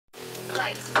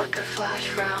lights flicker, flash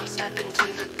round, step into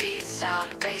the beat sound.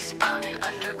 Bass pounding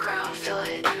underground, feel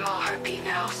it in my heartbeat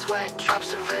now. Sweat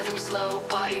drops, the rhythm slow,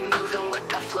 body moving with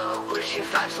the flow. Wish your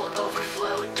vibes will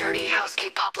overflow. Dirty house,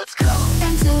 K-pop, let's go.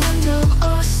 Ventilar,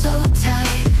 oh so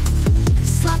tight.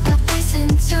 Slap that bass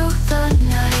into the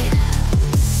night.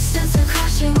 Sensor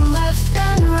crashing left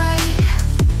and right.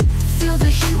 Feel the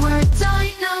heat, we're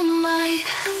dynamite.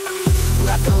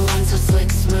 Wrap the lines so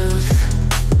slick smooth.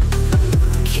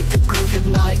 Keep the groove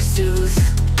hypnotic soothe.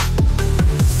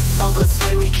 All let's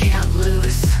play, we can't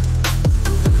lose.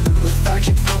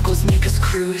 Lethargic vocals make us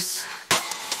cruise.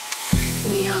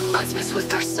 Neon lights mess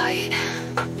with our sight.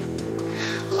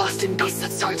 Lost in beats,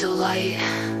 that's our delight.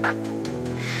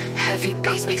 Heavy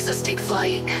bass makes us take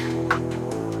flight.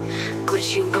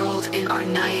 Glitchy world in our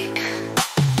night.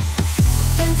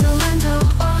 Ventilar,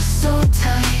 oh so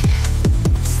tight.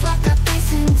 Slap that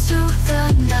bass into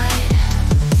the night.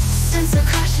 Sensor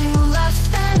crashing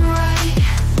left and right.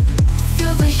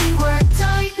 Feel the heat, we're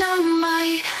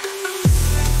dynamite.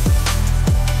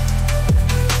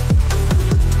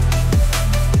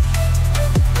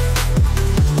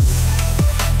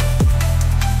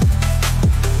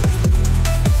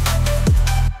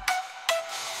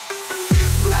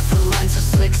 Wrap the lines so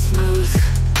slick smooth.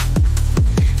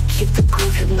 Keep the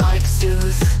groove hypnotic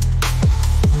soothe.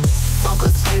 All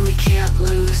let's play, we can't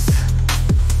lose.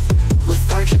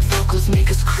 Lethargic vocals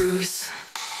make us cruise.